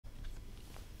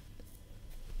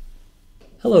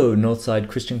Hello Northside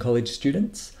Christian College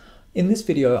students. In this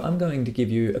video I'm going to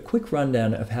give you a quick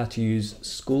rundown of how to use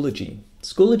Schoology.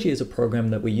 Schoology is a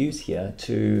program that we use here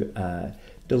to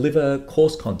deliver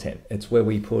course content. It's where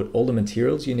we put all the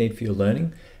materials you need for your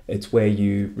learning. It's where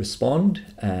you respond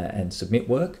and submit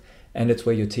work, and it's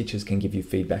where your teachers can give you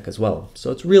feedback as well.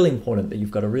 So it's really important that you've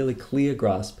got a really clear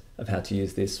grasp of how to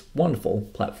use this wonderful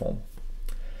platform.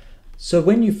 So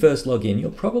when you first log in, you'll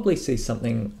probably see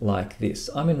something like this.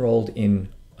 I'm enrolled in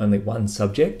only one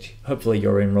subject. Hopefully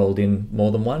you're enrolled in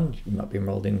more than one. You might be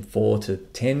enrolled in 4 to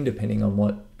 10, depending on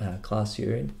what class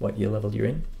you're in, what year level you're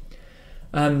in.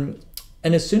 And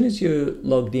as soon as you're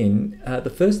logged in,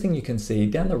 the first thing you can see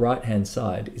down the right-hand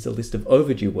side is a list of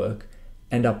overdue work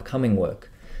and upcoming work.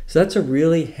 So that's a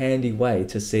really handy way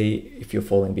to see if you're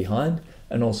falling behind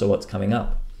and also what's coming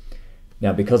up.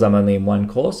 Now, because I'm only in one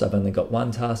course, I've only got one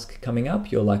task coming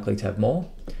up. You're likely to have more.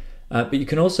 But you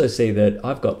can also see that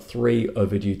I've got 3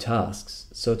 overdue tasks.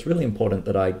 So it's really important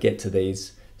that I get to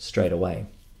these straight away.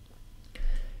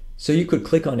 So you could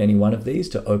click on any one of these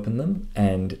to open them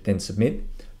and then submit.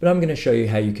 But I'm going to show you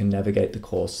how you can navigate the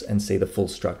course and see the full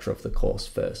structure of the course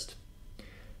first.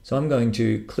 So I'm going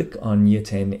to click on Year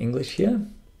 10 English here,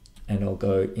 and I'll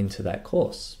go into that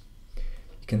course.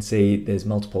 You can see there's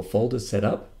multiple folders set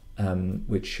up,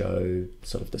 which show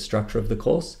sort of the structure of the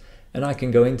course, and I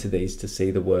can go into these to see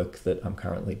the work that I'm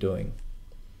currently doing.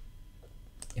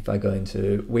 If I go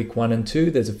into week 1 and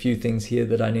 2, there's a few things here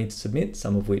that I need to submit,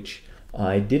 some of which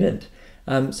I didn't.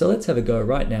 So let's have a go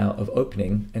right now of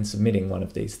opening and submitting one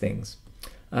of these things.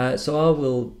 So I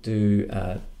will do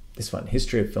this one,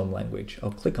 History of Film Language.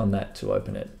 I'll click on that to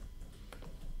open it.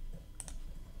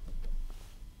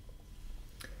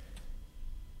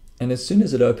 And as soon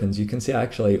as it opens, you can see I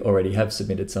actually already have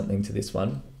submitted something to this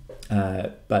one,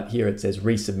 but here it says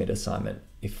resubmit assignment.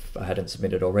 If I hadn't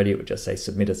submitted already, it would just say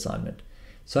submit assignment.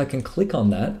 So I can click on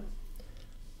that.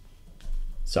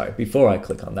 Sorry, before I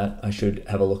click on that, I should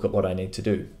have a look at what I need to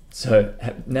do. So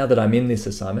now that I'm in this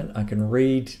assignment, I can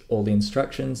read all the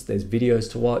instructions, there's videos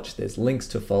to watch, there's links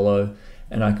to follow,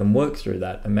 and I can work through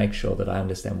that and make sure that I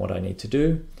understand what I need to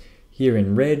do. Here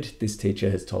in red, this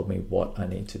teacher has told me what I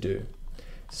need to do.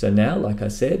 So now, like I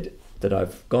said, that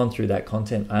I've gone through that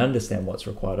content, I understand what's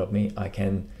required of me, I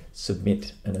can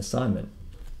submit an assignment.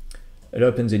 It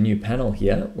opens a new panel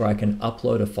here where I can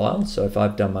upload a file. So if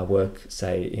I've done my work,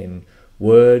 say in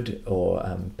Word or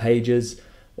Pages,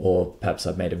 or perhaps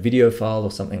I've made a video file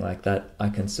or something like that, I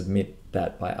can submit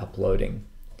that by uploading.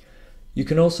 You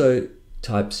can also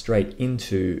type straight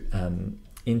into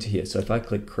here. So if I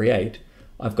click Create,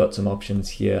 I've got some options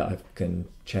here. I can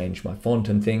change my font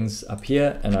and things up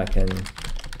here, and I can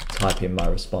type in my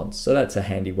response. So that's a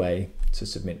handy way to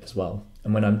submit as well.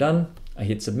 And when I'm done, I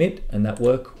hit submit, and that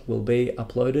work will be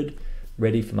uploaded,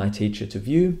 ready for my teacher to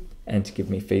view and to give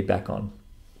me feedback on.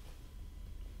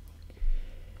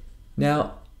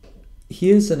 Now,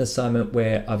 here's an assignment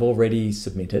where I've already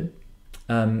submitted.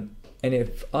 And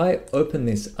if I open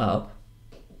this up,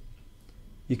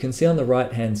 you can see on the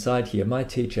right-hand side here, my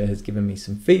teacher has given me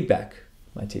some feedback.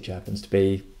 My teacher happens to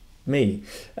be me.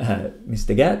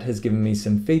 Mr. Gatt has given me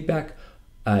some feedback.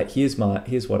 Here's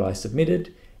what I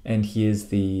submitted, and here's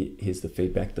the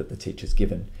feedback that the teacher's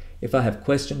given. If I have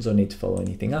questions or need to follow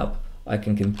anything up, I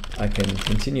can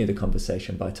continue the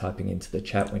conversation by typing into the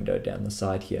chat window down the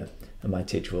side here, and my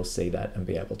teacher will see that and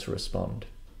be able to respond.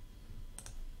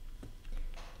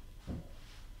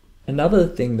 Another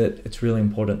thing that it's really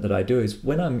important that I do is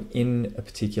when I'm in a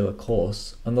particular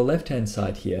course, on the left-hand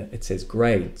side here, it says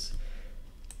grades.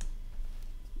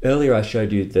 Earlier I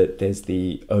showed you that there's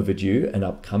the overdue and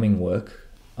upcoming work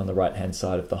on the right-hand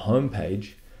side of the home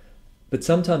page, but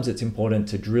sometimes it's important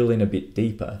to drill in a bit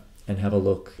deeper and have a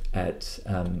look at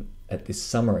this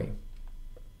summary.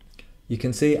 You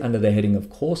can see under the heading of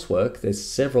coursework, there's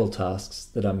several tasks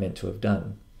that I'm meant to have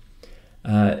done.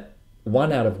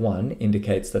 1 out of 1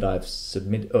 indicates that I've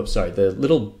submitted, oh sorry, the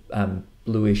little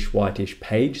bluish whitish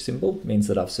page symbol means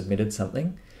that I've submitted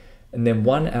something. And then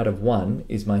 1 out of 1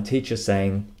 is my teacher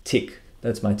saying tick.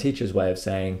 That's my teacher's way of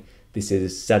saying this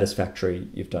is satisfactory,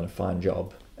 you've done a fine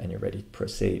job and you're ready to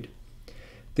proceed.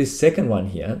 This second one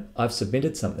here, I've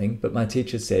submitted something, but my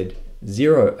teacher said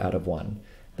 0 out of 1.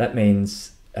 That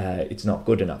means it's not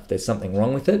good enough. There's something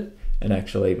wrong with it. And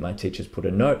actually my teacher's put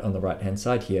a note on the right hand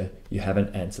side here, you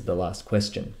haven't answered the last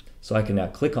question. So I can now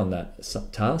click on that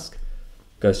task,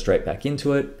 go straight back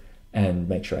into it, and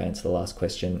make sure I answer the last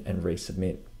question and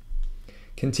resubmit.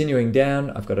 Continuing down,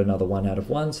 I've got another 1 out of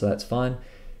 1, so that's fine.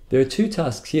 There are 2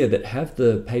 tasks here that have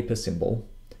the paper symbol,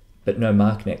 but no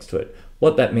mark next to it.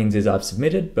 What that means is I've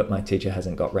submitted, but my teacher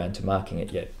hasn't got round to marking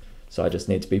it yet. So I just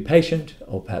need to be patient,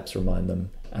 or perhaps remind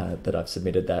them that I've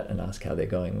submitted that and ask how they're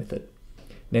going with it.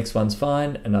 Next one's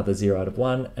fine, another 0 out of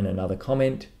 1, and another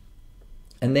comment.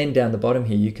 And then down the bottom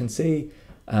here, you can see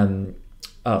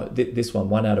this one,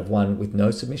 1 out of 1 with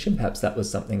no submission. Perhaps that was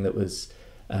something that was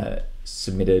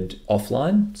submitted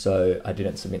offline. So I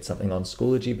didn't submit something on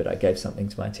Schoology, but I gave something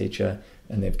to my teacher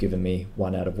and they've given me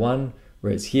 1 out of 1.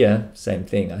 Whereas here, same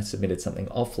thing, I submitted something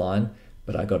offline,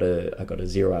 but I got a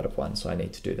 0 out of 1. So I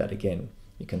need to do that again.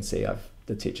 You can see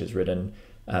the teacher's written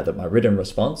that my written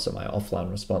response, so my offline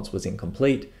response, was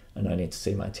incomplete, and I need to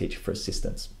see my teacher for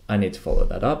assistance. I need to follow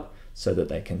that up so that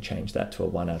they can change that to a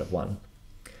 1 out of 1.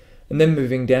 And then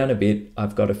moving down a bit,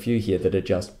 I've got a few here that are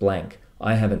just blank.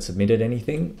 I haven't submitted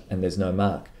anything and there's no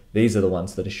mark. These are the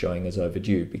ones that are showing as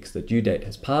overdue because the due date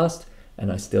has passed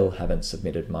and I still haven't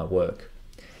submitted my work.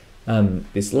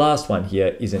 This last one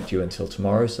here isn't due until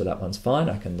tomorrow, so that one's fine.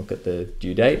 I can look at the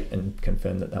due date and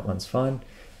confirm that that one's fine.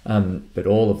 But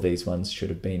all of these ones should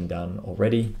have been done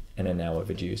already and are now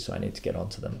overdue, so I need to get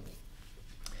onto them.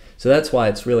 So that's why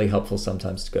it's really helpful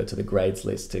sometimes to go to the grades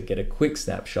list to get a quick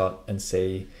snapshot and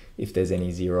see if there's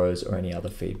any zeros or any other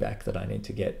feedback that I need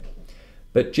to get.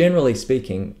 But generally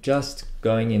speaking, just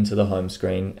going into the home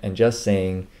screen and just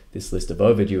seeing this list of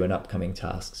overdue and upcoming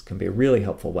tasks can be a really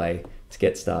helpful way to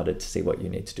get started to see what you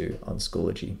need to do on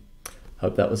Schoology.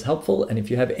 Hope that was helpful, and if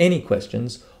you have any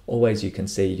questions, always you can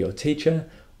see your teacher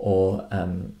or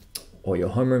your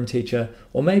homeroom teacher,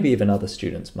 or maybe even other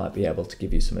students might be able to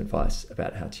give you some advice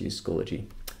about how to use Schoology.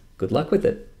 Good luck with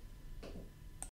it.